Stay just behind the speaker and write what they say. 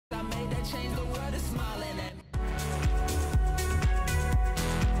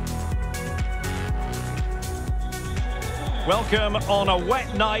Welcome on a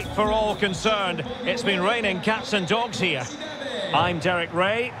wet night for all concerned. It's been raining cats and dogs here. I'm Derek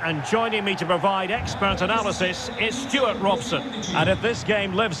Ray, and joining me to provide expert analysis is Stuart Robson. And if this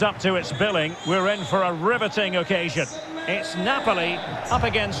game lives up to its billing, we're in for a riveting occasion. It's Napoli up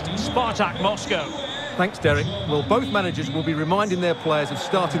against Spartak Moscow. Thanks, Derek. Well, both managers will be reminding their players of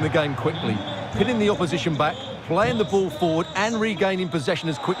starting the game quickly, hitting the opposition back, playing the ball forward and regaining possession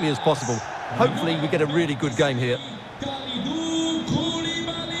as quickly as possible. Hopefully we get a really good game here.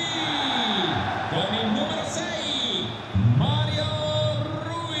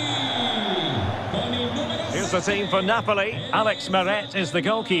 Here's the team for Napoli. Alex Meret is the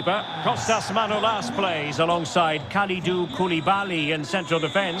goalkeeper. Kostas Manolas plays alongside Kalidou Koulibaly in central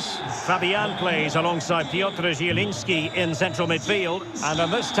defence. Fabian plays alongside Piotr Zielinski in central midfield. And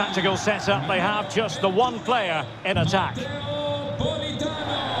in this tactical setup, they have just the one player in attack.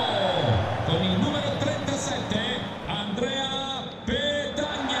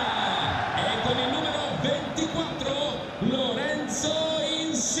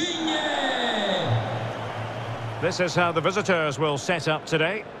 This is how the visitors will set up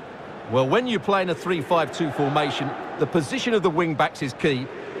today. Well, when you play in a 3-5-2 formation, the position of the wing-backs is key.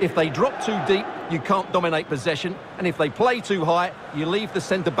 If they drop too deep, you can't dominate possession. And if they play too high, you leave the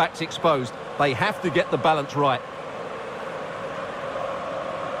centre-backs exposed. They have to get the balance right.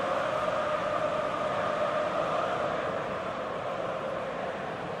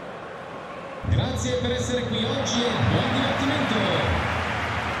 Grazie per essere qui oggi e buon divertimento.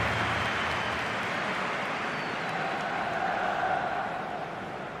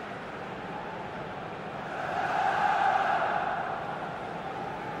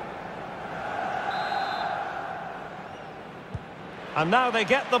 And now they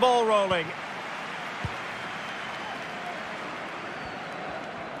get the ball rolling.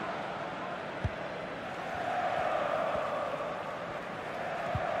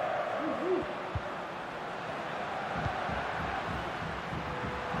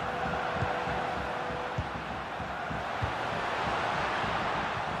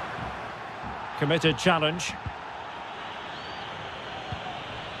 Committed challenge.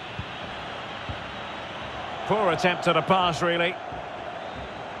 Poor attempt at a pass, really.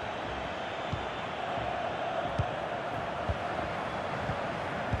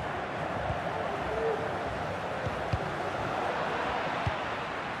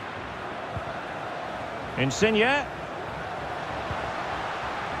 Insigne.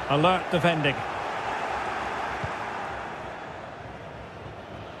 Alert defending.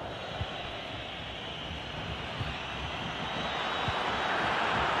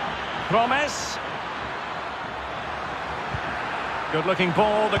 Promise. Good looking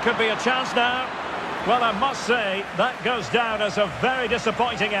ball. There could be a chance now. Well, I must say that goes down as a very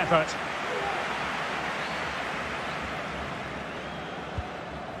disappointing effort.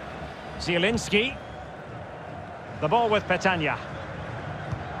 Zielinski. The ball with Petagna.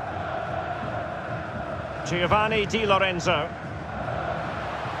 Giovanni Di Lorenzo.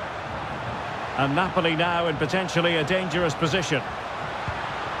 And Napoli now in potentially a dangerous position.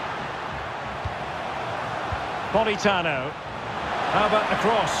 Politano. How about the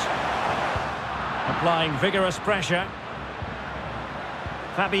cross? Applying vigorous pressure.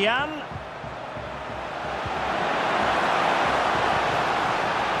 Fabian.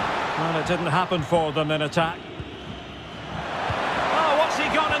 Well, it didn't happen for them in attack. Oh, what's he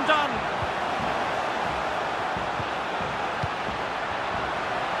gone and done?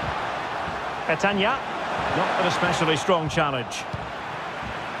 Petagna. Not an especially strong challenge.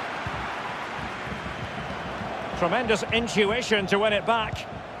 Tremendous intuition to win it back.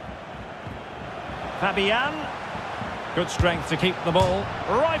 Fabian. Good strength to keep the ball.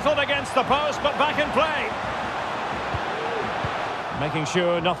 Rifled against the post, but back in play. Making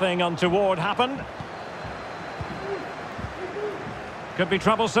sure nothing untoward happened. Could be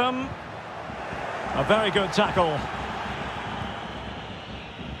troublesome. A very good tackle.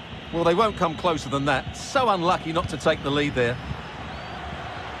 Well, they won't come closer than that. So unlucky not to take the lead there.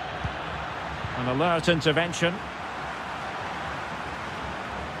 An alert intervention.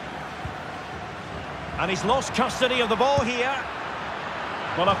 And he's lost custody of the ball here.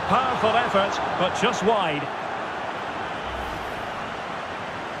 Well, a powerful effort, but just wide.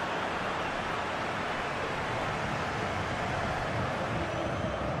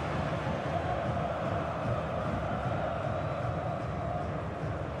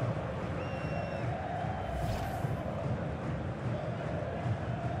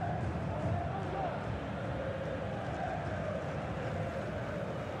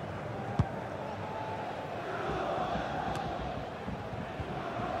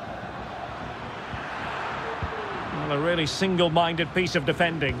 Well, a really single-minded piece of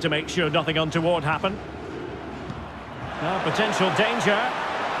defending to make sure nothing untoward happened. Now, potential danger.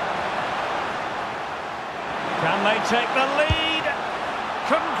 Can they take the lead?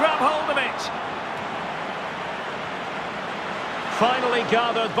 Couldn't grab hold of it. Finally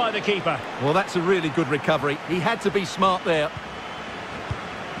gathered by the keeper. Well, that's a really good recovery. He had to be smart there.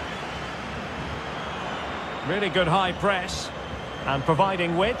 Really good high press. And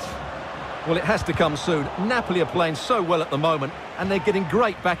providing width. Well, it has to come soon. Napoli are playing so well at the moment, and they're getting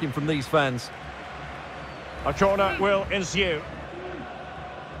great backing from these fans. A corner will ensue.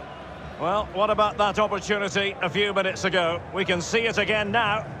 Well, what about that opportunity a few minutes ago? We can see it again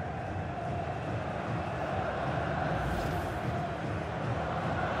now.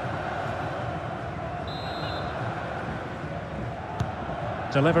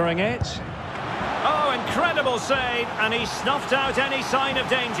 Delivering it. Oh, incredible save, and he snuffed out any sign of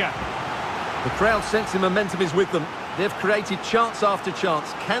danger. The crowd sensing momentum is with them. They've created chance after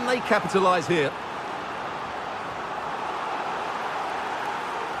chance. Can they capitalise here?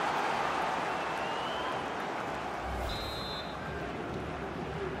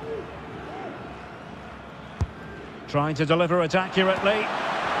 Trying to deliver it accurately.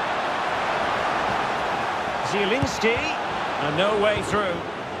 Zielinski, and no way through.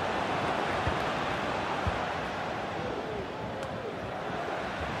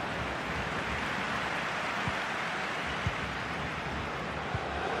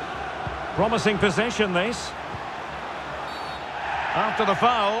 Promising possession, this. After the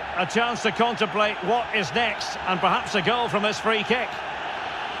foul, a chance to contemplate what is next, and perhaps a goal from this free kick.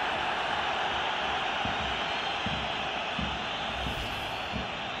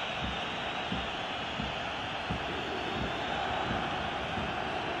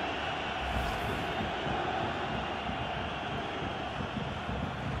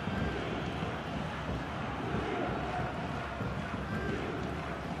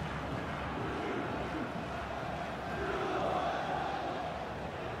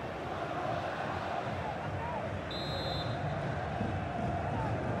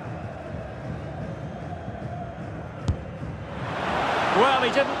 Well,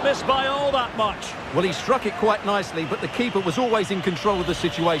 he didn't miss by all that much. Well, he struck it quite nicely, but the keeper was always in control of the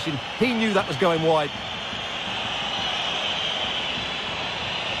situation. He knew that was going wide.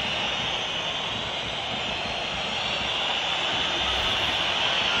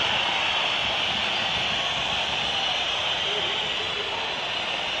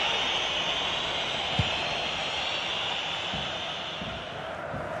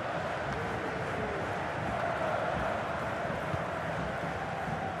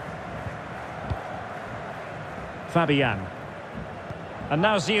 Fabian. And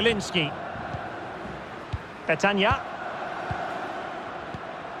now Zielinski. Petagna.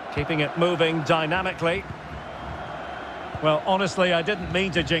 Keeping it moving dynamically. Well, honestly, I didn't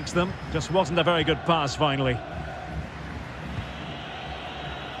mean to jinx them. Just wasn't a very good pass, finally.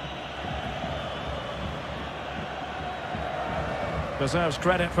 Deserves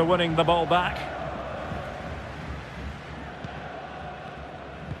credit for winning the ball back.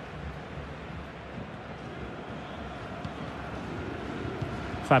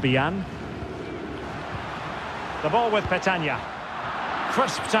 Fabian. The ball with Petagna.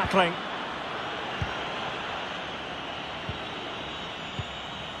 Crisp tackling.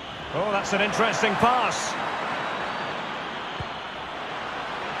 Oh, that's an interesting pass.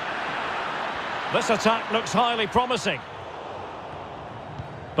 This attack looks highly promising.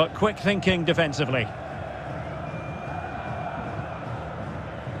 But quick thinking defensively.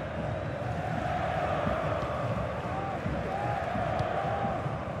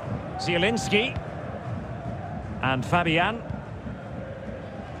 Zielinski. And Fabian.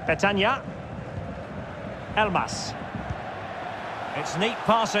 Petagna. Elmas. It's neat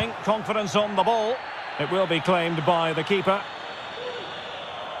passing, confidence on the ball. It will be claimed by the keeper.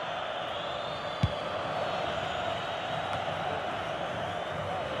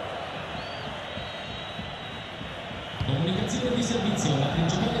 Comunicazione di servizio, la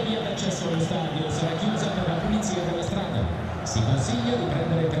principale via d'accesso allo stadio sarà chiusa per la pulizia della strada. Si consiglia di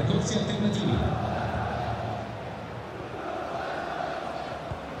prendere percorsi alternativi.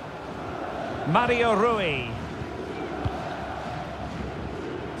 Mario Rui.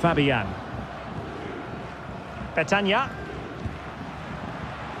 Fabian. Petagna.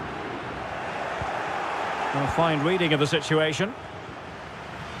 A fine reading of the situation.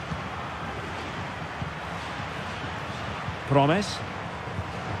 Promise.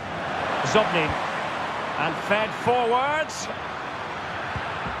 Zobnin. And fed forwards.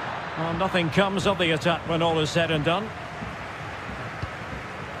 Well, nothing comes of the attack when all is said and done.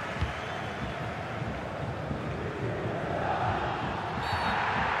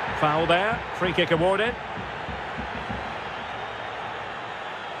 Foul there, free kick awarded.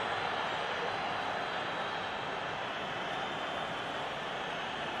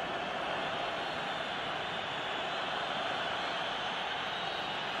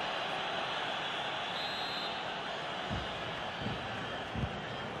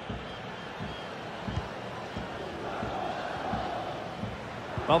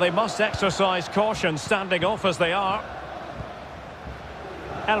 Well, they must exercise caution standing off as they are.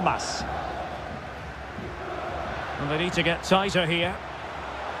 Elmas. And they need to get tighter here.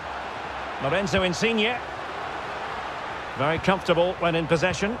 Lorenzo Insigne. Very comfortable when in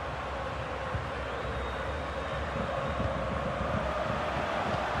possession.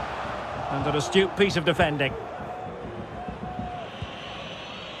 And an astute piece of defending.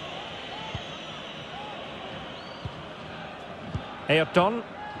 Ayrton.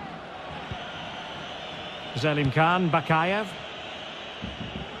 Zelim Khan, Bakayev.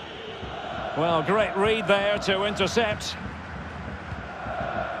 Well, great read there to intercept.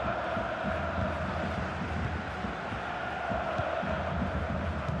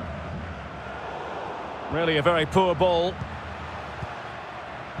 Really a very poor ball.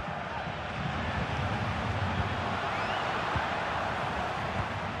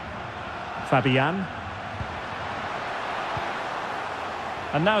 Fabian.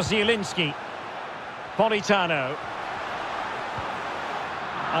 And now Zielinski. Politano.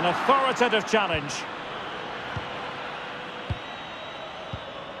 An authoritative challenge.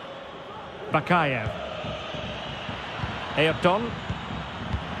 Bakayev. Ayrton.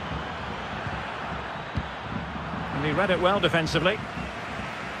 And he read it well defensively.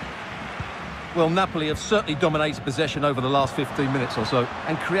 Well, Napoli have certainly dominated possession over the last 15 minutes or so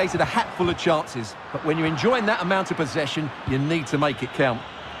and created a hatful of chances. But when you're enjoying that amount of possession, you need to make it count.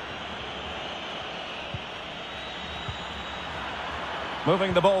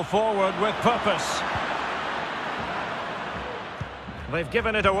 Moving the ball forward with purpose. They've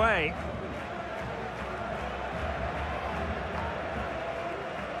given it away.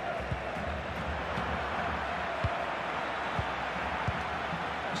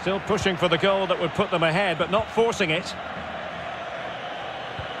 Still pushing for the goal that would put them ahead, but not forcing it.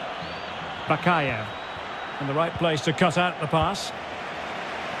 Bakayev in the right place to cut out the pass.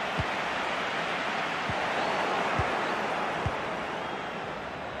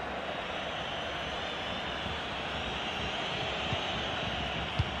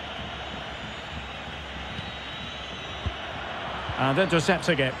 And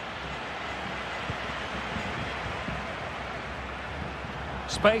intercepting it.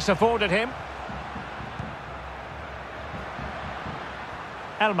 Space afforded him.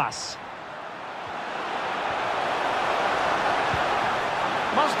 Elmas.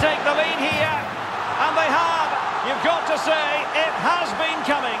 Must take the lead here. And they have. You've got to say, it has been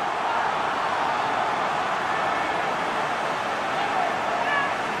coming.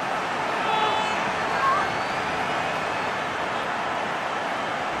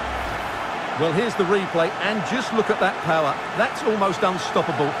 Well, here's the replay, and just look at that power. That's almost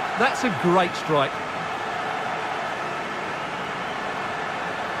unstoppable. That's a great strike.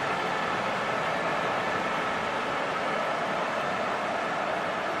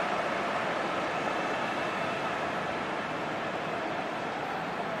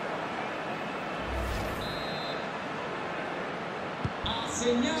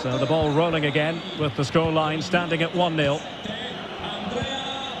 So the ball rolling again with the scoreline standing at 1-0.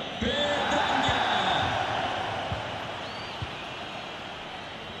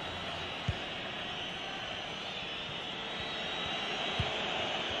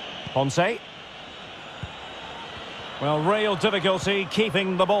 Ponce. Well, real difficulty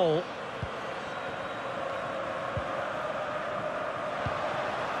keeping the ball.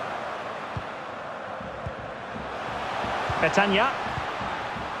 Petagna.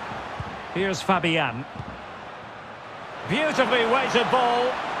 Here's Fabian. Beautifully weighted ball.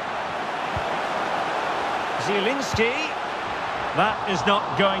 Zielinski. That is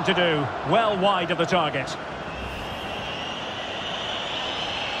not going to do. Well wide of the target.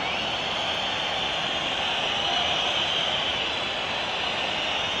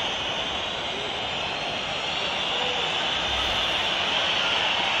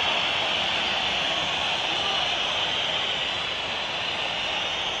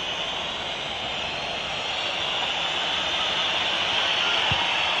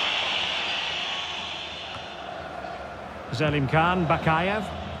 Zelim Khan, Bakayev.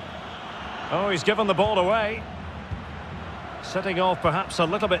 Oh, he's given the ball away. Setting off perhaps a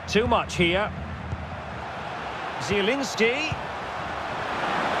little bit too much here. Zielinski.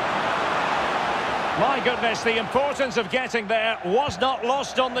 My goodness, the importance of getting there was not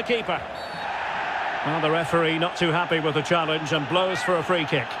lost on the keeper. Well, the referee not too happy with the challenge and blows for a free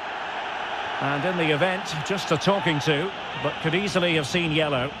kick. And in the event, just a talking to, but could easily have seen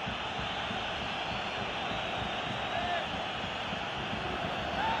yellow.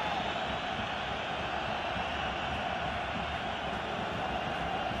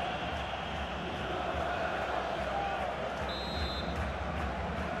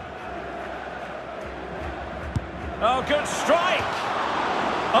 Oh, good strike!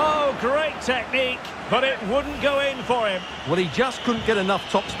 Oh, great technique, but it wouldn't go in for him. Well, he just couldn't get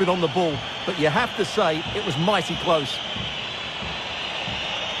enough topspin on the ball, but you have to say it was mighty close.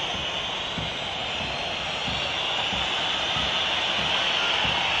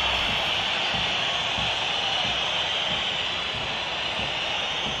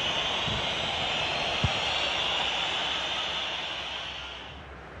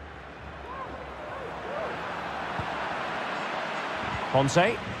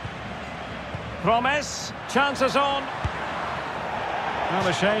 Ponce. Promise. Chances on. Well,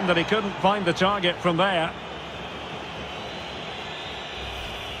 a shame that he couldn't find the target from there.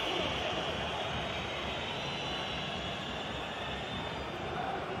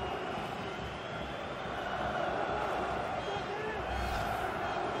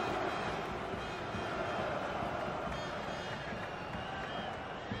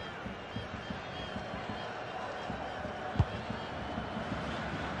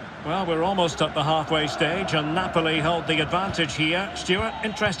 Well, we're almost at the halfway stage and Napoli hold the advantage here. Stuart,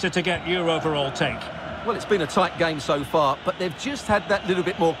 interested to get your overall take. Well, it's been a tight game so far, but they've just had that little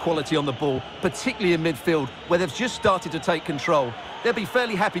bit more quality on the ball, particularly in midfield, where they've just started to take control. They'll be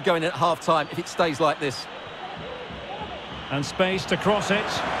fairly happy going in at half-time if it stays like this. And space to cross it.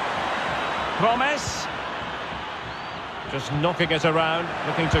 Promise. Just knocking it around,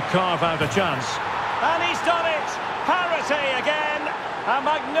 looking to carve out a chance. And he's done it! Parity again! A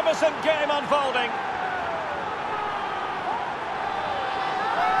magnificent game unfolding.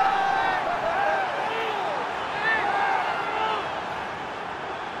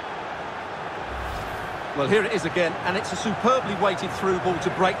 Well, here it is again, and it's a superbly weighted through ball to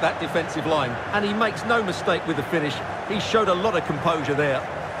break that defensive line. And he makes no mistake with the finish. He showed a lot of composure there.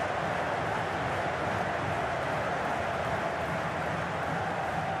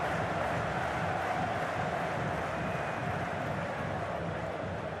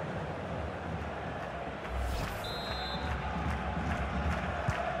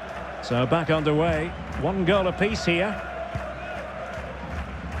 So back underway, 1 goal apiece here.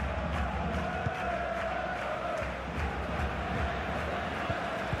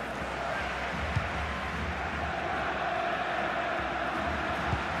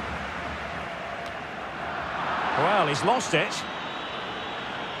 Well, he's lost it.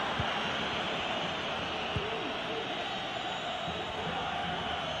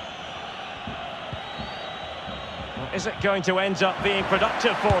 Well, is it going to end up being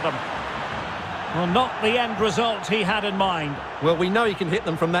productive for them? Well, not the end result he had in mind. Well, we know he can hit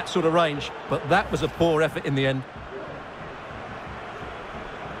them from that sort of range, but that was a poor effort in the end.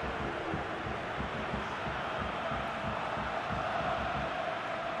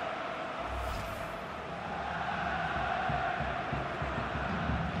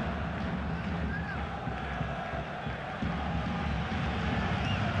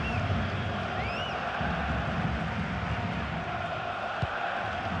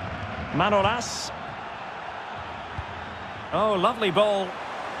 Manolas. Oh, lovely ball.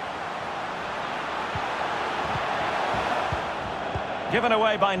 Given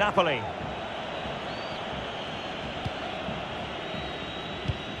away by Napoli.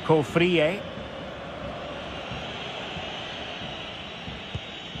 Cofrie.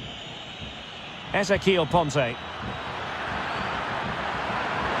 Ezequiel Ponce.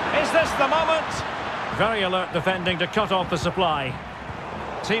 Is this the moment? Very alert defending to cut off the supply.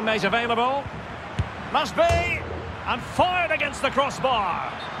 Teammate available. Must be. And fired against the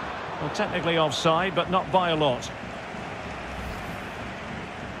crossbar. Well, technically offside, but not by a lot.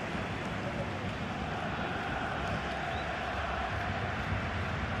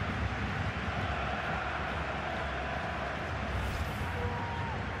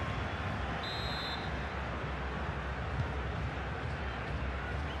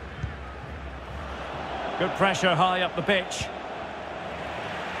 Good pressure high up the pitch.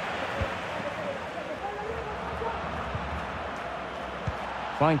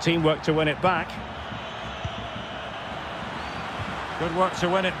 Fine teamwork to win it back. Good work to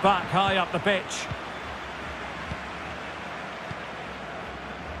win it back high up the pitch.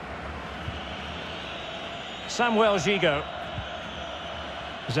 Samuel Gigot.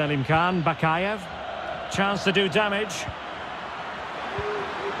 Zelim Khan, Bakayev. Chance to do damage.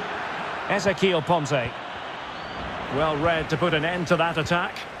 Ezequiel Ponte. Well read to put an end to that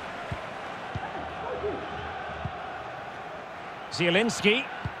attack. Zielinski.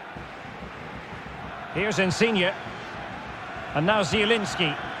 Here's Insigne. And now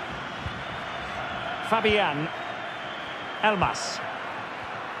Zielinski. Fabian. Elmas.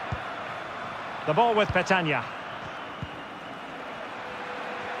 The ball with Petagna.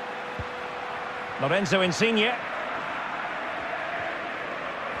 Lorenzo Insigne.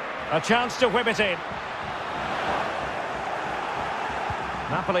 A chance to whip it in.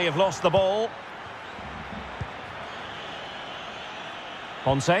 Napoli have lost the ball.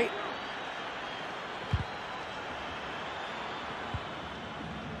 Ponce.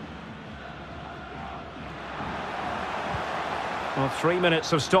 Well, 3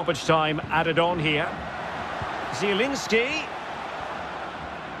 minutes of stoppage time added on here. Zielinski.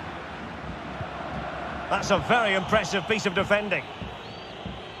 That's a very impressive piece of defending.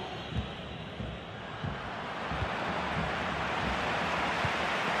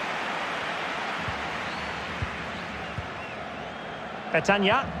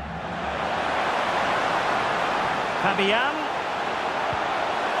 Petagna. Fabian.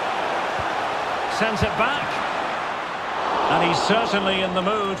 Sends it back. And he's certainly in the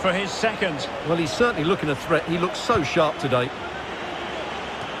mood for his second. Well, he's certainly looking a threat. He looks so sharp today.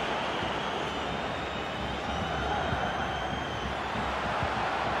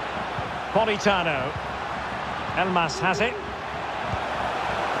 Politano. Elmas has it.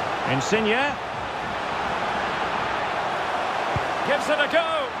 Insigne. Gives it a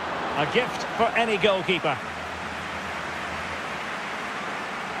go. A gift for any goalkeeper.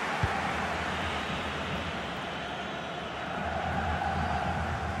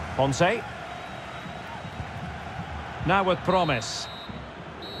 Ponce. Now with promise.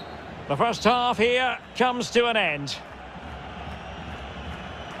 The first half here comes to an end.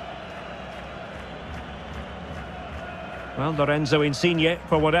 Well, Lorenzo Insigne,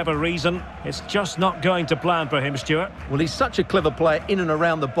 for whatever reason, it's just not going to plan for him, Stuart. Well, he's such a clever player in and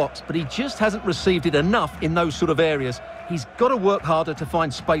around the box, but he just hasn't received it enough in those sort of areas. He's got to work harder to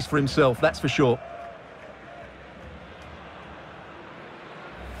find space for himself, that's for sure.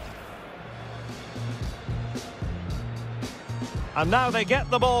 And now they get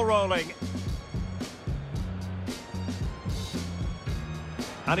the ball rolling.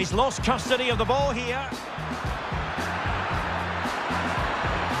 And he's lost custody of the ball here.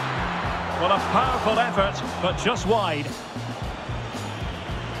 Well, a powerful effort, but just wide.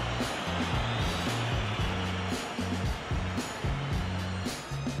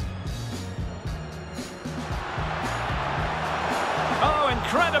 Oh,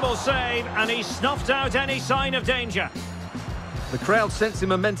 incredible save, and he snuffed out any sign of danger. The crowd sensing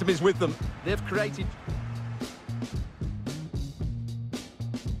momentum is with them. They've created...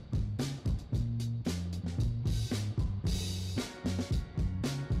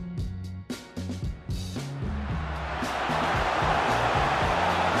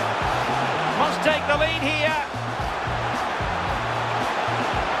 Must take the lead here.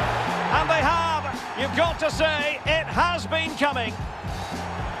 And they have. You've got to say, it has been coming.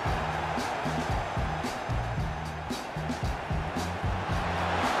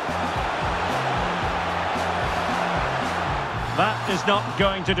 That is not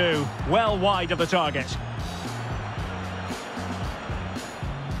going to do. Well wide of the target.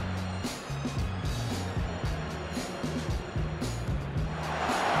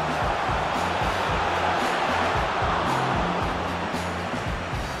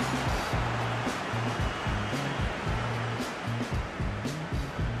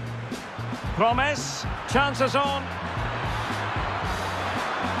 Promise. Chances on.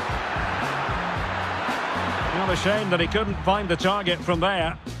 Well, a shame that he couldn't find the target from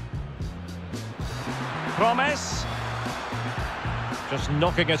there. Promise. Just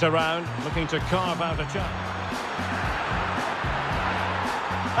knocking it around, looking to carve out a chance.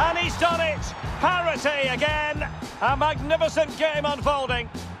 And he's done it! Parity again! A magnificent game unfolding.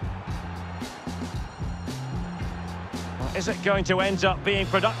 Well, is it going to end up being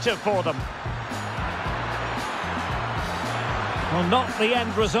productive for them? Well, not the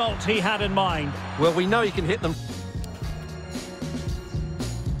end result he had in mind. Well, we know he can hit them.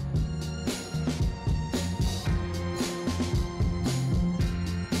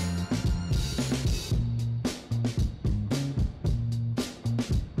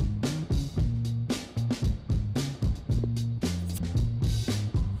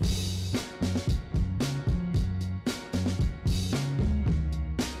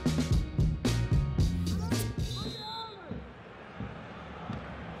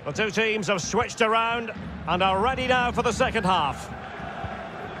 The two teams have switched around and are ready now for the second half.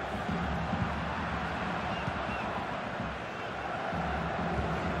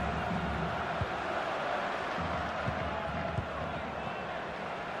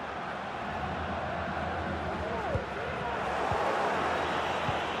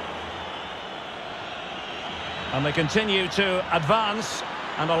 And they continue to advance,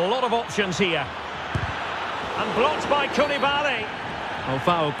 and a lot of options here. And blocked by Koulibaly. Oh,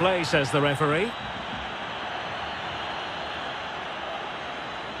 foul play, says the referee.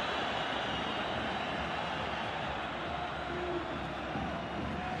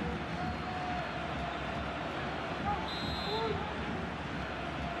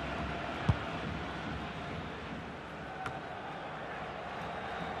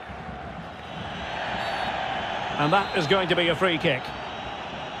 And that is going to be a free kick.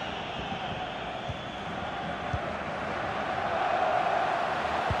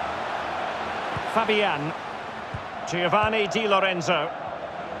 Fabian. Giovanni Di Lorenzo.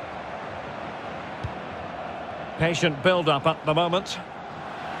 Patient build-up at the moment.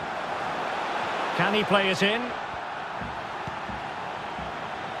 Can he play it in?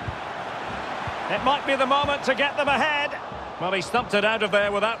 It might be the moment to get them ahead. Well, he stumped it out of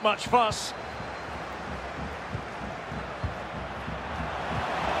there without much fuss.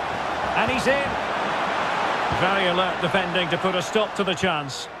 And he's in. Very alert defending to put a stop to the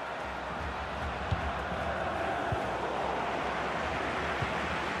chance.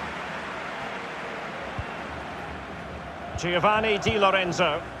 Giovanni Di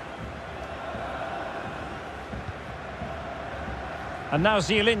Lorenzo. And now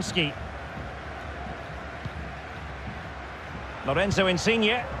Zielinski. Lorenzo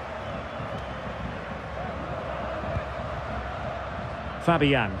Insigne.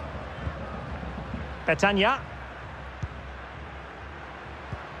 Fabian. Petagna.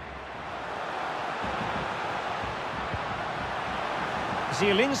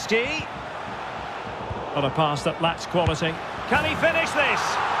 Zielinski. On a pass that lacks quality. Can he finish this?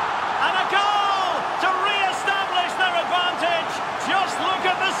 And a goal to re-establish their advantage. Just look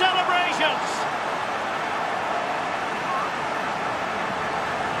at the celebrations.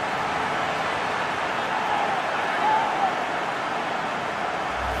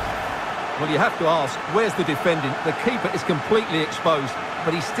 Well, you have to ask, where's the defending? The keeper is completely exposed,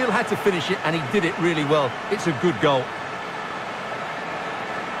 but he still had to finish it, and he did it really well. It's a good goal.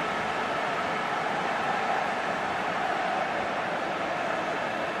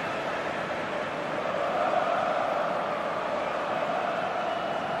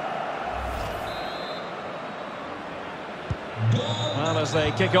 Well, as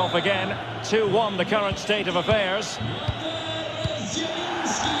they kick off again, 2-1 the current state of affairs.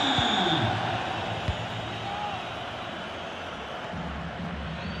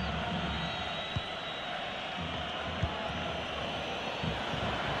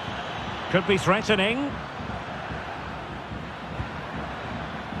 Could be threatening.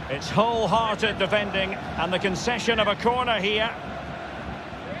 It's wholehearted defending, and the concession of a corner here.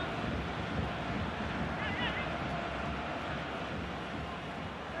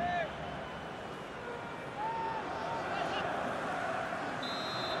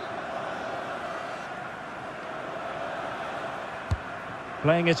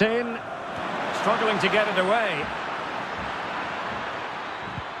 Playing it in, struggling to get it away.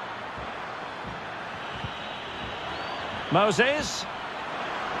 Moses.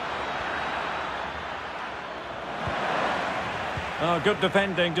 Oh, good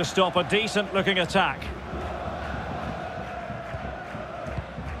defending to stop a decent-looking attack.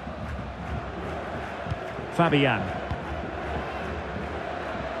 Fabian.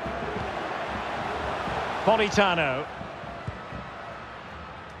 Politano.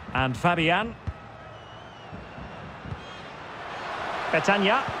 And Fabian.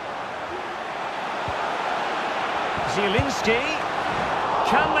 Petagna. Zielinski.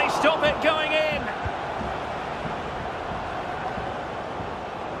 Can they stop it going in?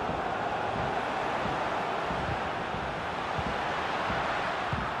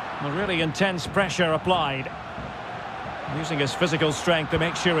 A really intense pressure applied. Using his physical strength to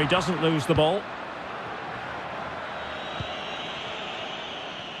make sure he doesn't lose the ball.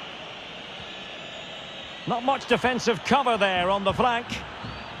 Not much defensive cover there on the flank.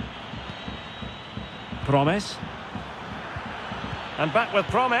 Promise. And back with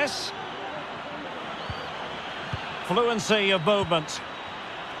Promise. Fluency of movement.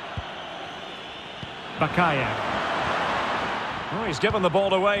 Bakaya. Oh, he's given the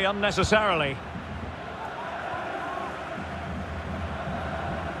ball away unnecessarily.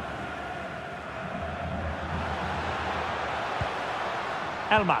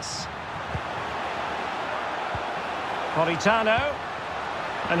 Elmas. Politano.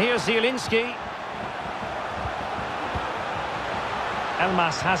 And here's Zielinski.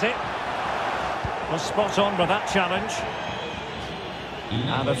 Elmas has it. Was spot on with that challenge.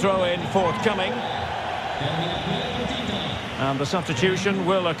 And the throw-in forthcoming. And the substitution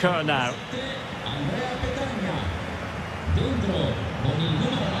will occur now.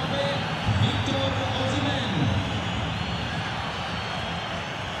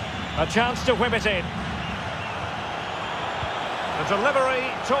 A chance to whip it in. The delivery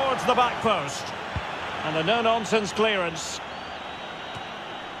towards the back post. And a no-nonsense clearance.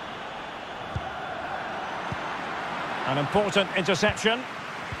 An important interception.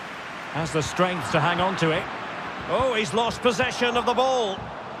 Has the strength to hang on to it. Oh, he's lost possession of the ball.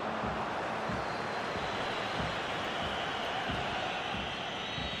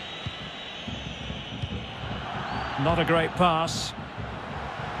 Not a great pass.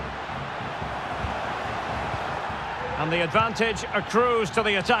 And the advantage accrues to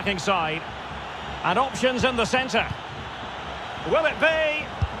the attacking side. And options in the centre. Will it be?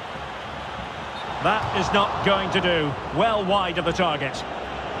 That is not going to do. Well wide of the target.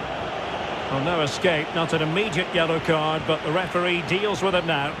 Well, no escape, not an immediate yellow card, but the referee deals with it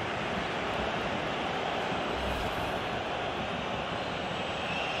now.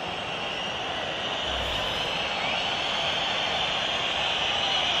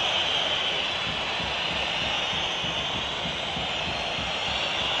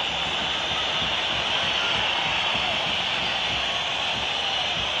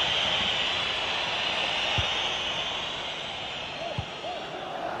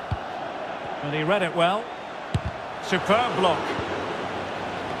 And he read it well. Superb block.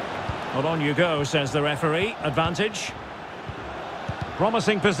 Well, on you go, says the referee. Advantage.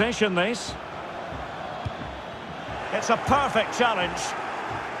 Promising possession, this. It's a perfect challenge.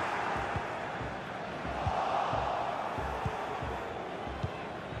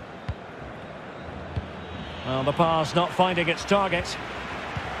 Well, the pass not finding its target.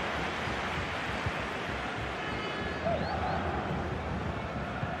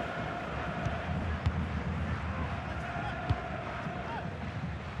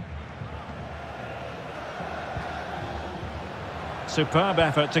 Superb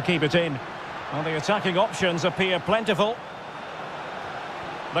effort to keep it in. Well, the attacking options appear plentiful.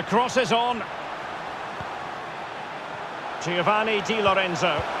 The cross is on. Giovanni Di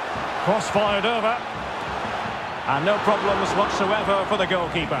Lorenzo. Cross fired over. And no problems whatsoever for the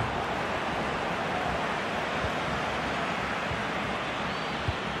goalkeeper.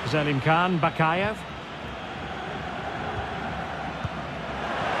 Zelimkhan Bakayev.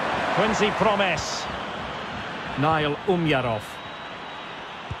 Quincy Promes. Nail Umyarov.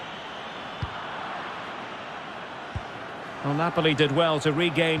 Well, Napoli did well to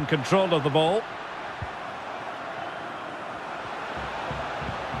regain control of the ball.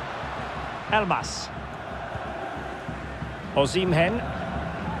 Elmas. Osimhen.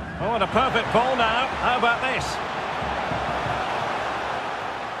 Oh, and a perfect ball now. How about this?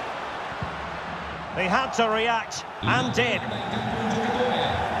 They had to react, and did.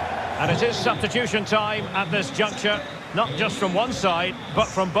 And it is substitution time at this juncture. Not just from one side, but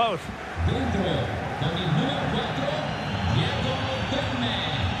from both.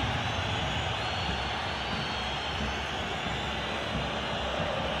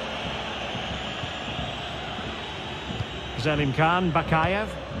 Zelimkhan Bakayev.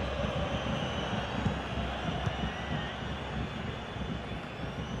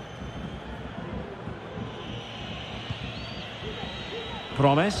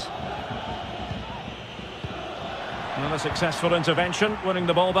 Promes. Another successful intervention, winning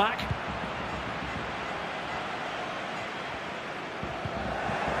the ball back.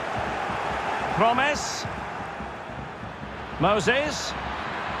 Promes. Moses.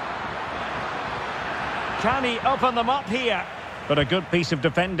 Can he open them up here? But a good piece of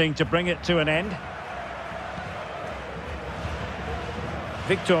defending to bring it to an end.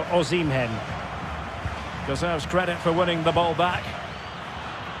 Victor Osimhen deserves credit for winning the ball back.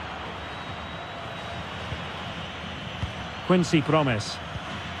 Quincy Promes.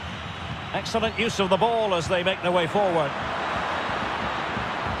 Excellent use of the ball as they make their way forward.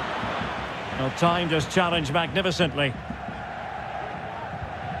 Well, timed his challenge magnificently.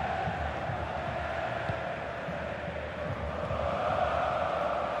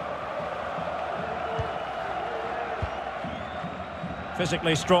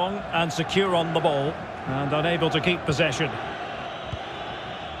 Physically strong and secure on the ball, and unable to keep possession.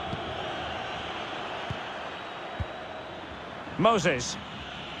 Moses.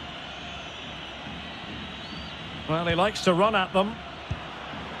 Well, he likes to run at them.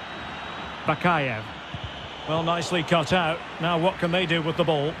 Bakayev. Well, nicely cut out. Now what can they do with the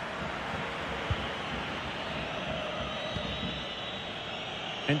ball?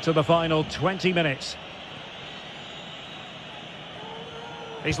 Into the final 20 minutes.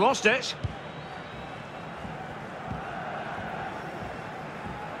 He's lost it.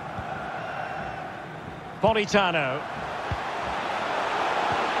 Politano.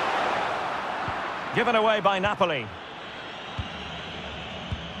 Given away by Napoli.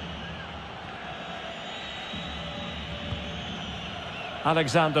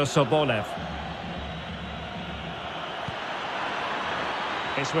 Alexander Sobolev.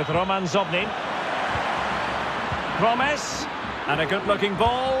 It's with Roman Zobnin. Promise. And a good-looking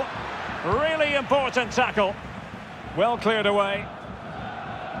ball. Really important tackle. Well cleared away.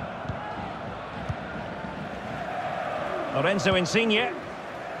 Lorenzo Insigne.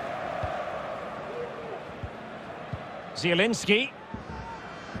 Zielinski.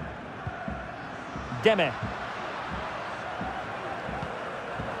 Deme.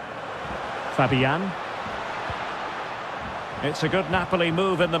 Fabian. It's a good Napoli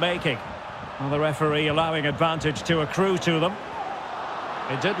move in the making. Well, the referee allowing advantage to accrue to them.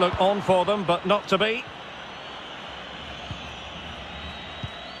 It did look on for them, but not to be.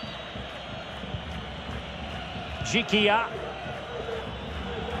 Jikia.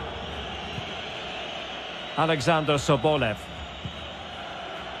 Alexander Sobolev.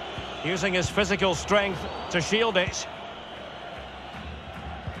 Using his physical strength to shield it.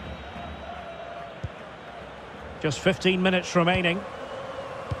 Just 15 minutes remaining.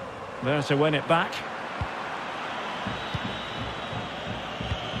 There to win it back.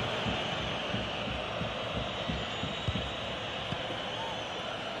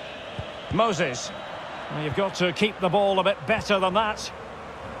 Moses. Well, you've got to keep the ball a bit better than that.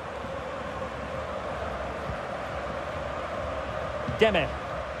 Deme.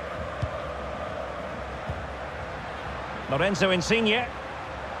 Lorenzo Insigne.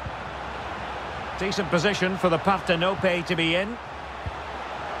 Decent position for the Partenope to be in.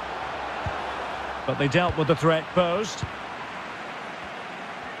 But they dealt with the threat posed.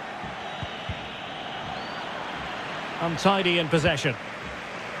 Untidy in possession.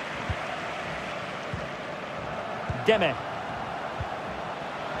 Deme.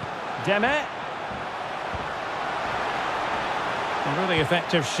 Deme. Really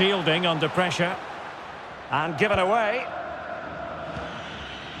effective shielding under pressure. And given away.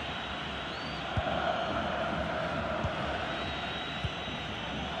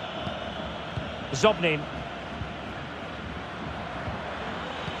 Zobnin.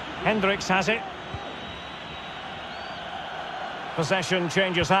 Hendricks has it. Possession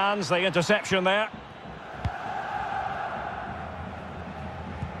changes hands, the interception there.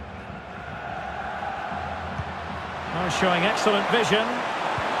 Oh, showing excellent vision.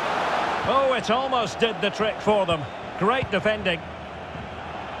 Oh, it almost did the trick for them. Great defending.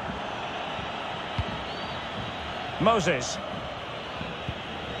 Moses.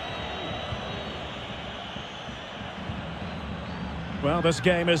 Well, this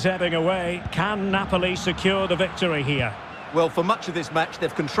game is ebbing away. Can Napoli secure the victory here? Well, for much of this match,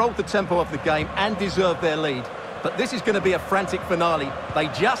 they've controlled the tempo of the game and deserved their lead. But this is going to be a frantic finale. They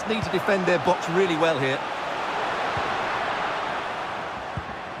just need to defend their box really well here.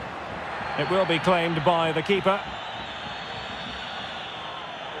 It will be claimed by the keeper.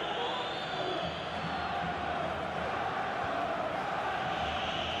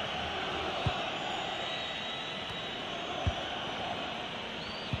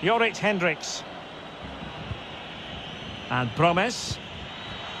 Jorrit Hendricks. And Promes.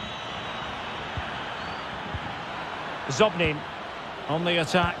 Zobnin on the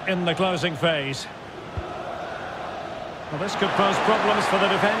attack in the closing phase. Well, this could pose problems for the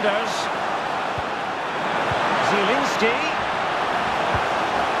defenders. Zielinski.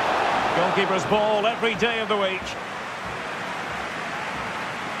 Goalkeeper's ball every day of the week.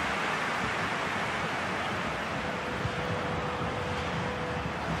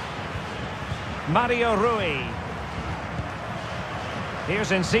 Mario Rui.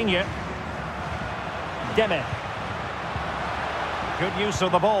 Here's Insigne. Deme. Good use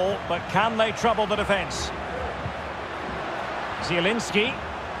of the ball, but can they trouble the defence? Zielinski.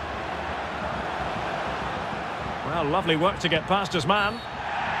 Well, lovely work to get past his man.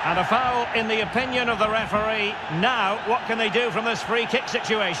 And a foul in the opinion of the referee. Now, what can they do from this free kick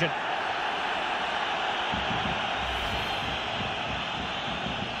situation?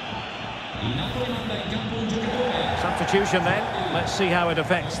 Substitution then. Let's see how it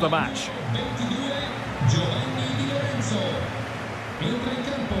affects the match.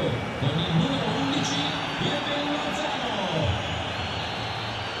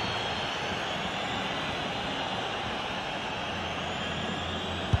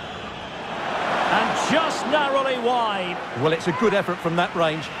 wide. Well, it's a good effort from that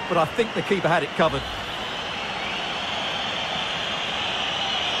range, but I think the keeper had it covered.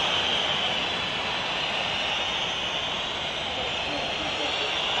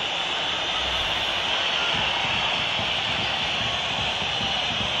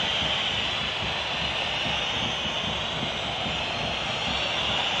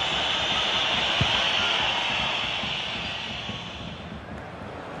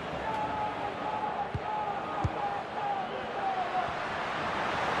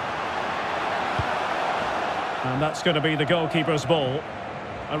 And that's going to be the goalkeeper's ball.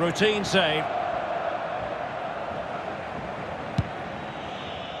 A routine save.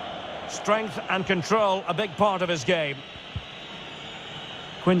 Strength and control, a big part of his game.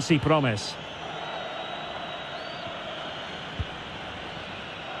 Quincy Promes.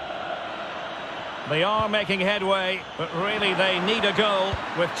 They are making headway, but really they need a goal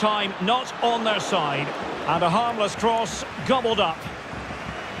with time not on their side. And a harmless cross gobbled up.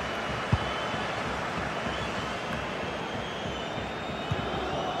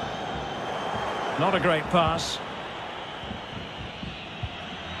 Not a great pass.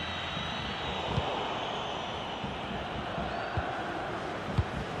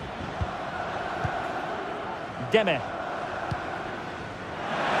 Deme.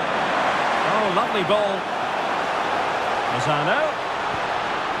 Oh, lovely ball. Lozano.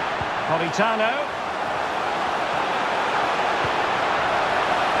 Politano.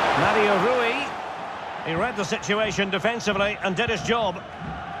 Mario Rui. He read the situation defensively and did his job.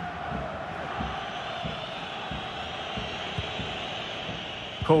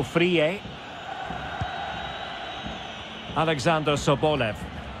 Kofrie. Alexander Sobolev.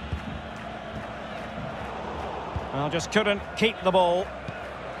 Well, just couldn't keep the ball. It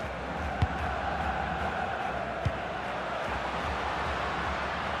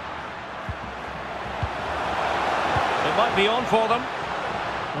might be on for them.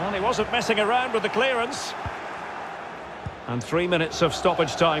 Well, he wasn't messing around with the clearance. And 3 minutes of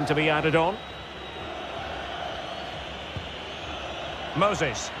stoppage time to be added on.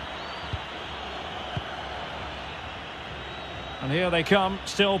 Moses. And here they come,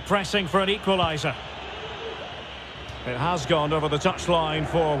 still pressing for an equaliser. It has gone over the touchline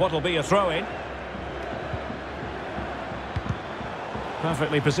for what will be a throw-in.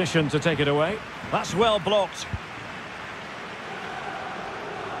 Perfectly positioned to take it away. That's well blocked.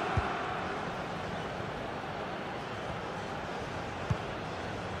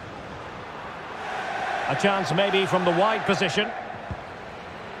 A chance maybe from the wide position.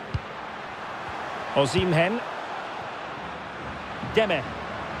 Osimhen. Deme.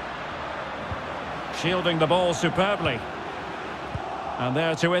 Shielding the ball superbly. And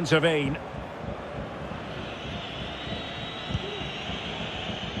there to intervene.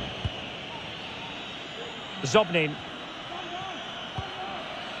 Zobnin.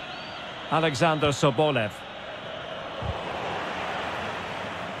 Alexander Sobolev.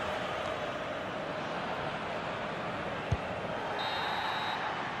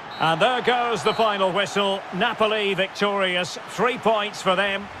 And there goes the final whistle. Napoli victorious. 3 points for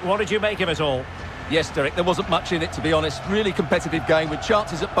them. What did you make of it all? Yes, Derek, there wasn't much in it, to be honest. Really competitive game with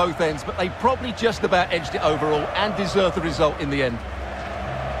chances at both ends, but they probably just about edged it overall and deserved the result in the end.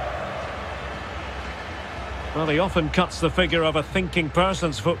 Well, he often cuts the figure of a thinking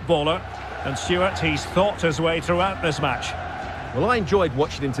person's footballer. And Stuart, he's thought his way throughout this match. Well, I enjoyed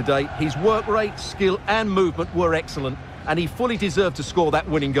watching him today. His work rate, skill and movement were excellent. And he fully deserved to score that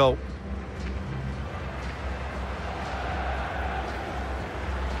winning goal.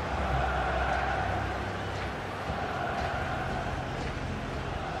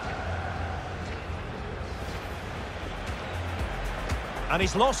 And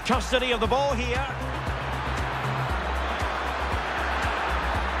he's lost custody of the ball here.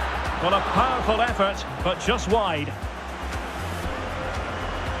 Well, a powerful effort, but just wide.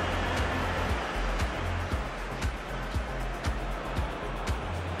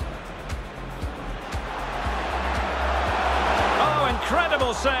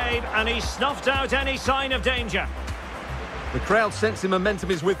 Incredible save, and he snuffed out any sign of danger. The crowd sensing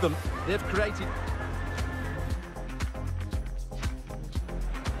momentum is with them. They've created...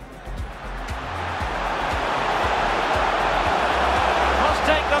 Must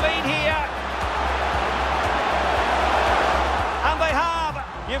take the lead here. And they have.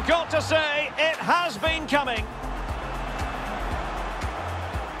 You've got to say, it has been coming.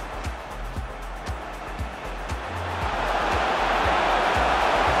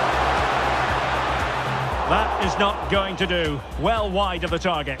 That is not going to do. Well wide of the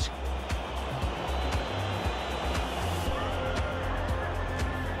target.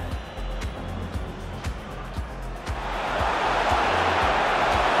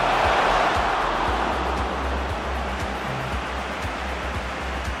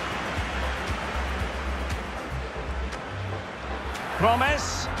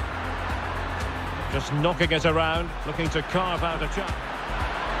 promise. Just knocking it around, looking to carve out a chance.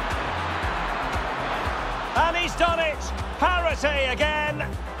 And he's done it! Parity again!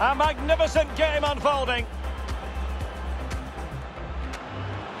 A magnificent game unfolding.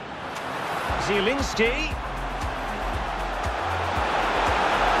 Zielinski.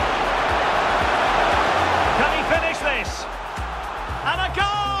 Can he finish this? And a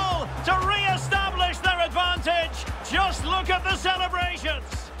goal to re-establish their advantage. Just look at the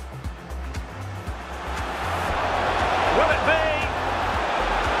celebrations. Will it be?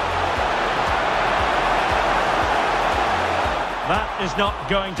 That is not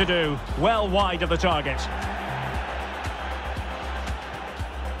going to do. Well wide of the target.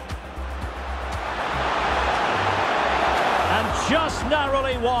 And just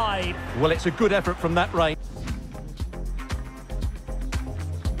narrowly wide. Well, it's a good effort from that range.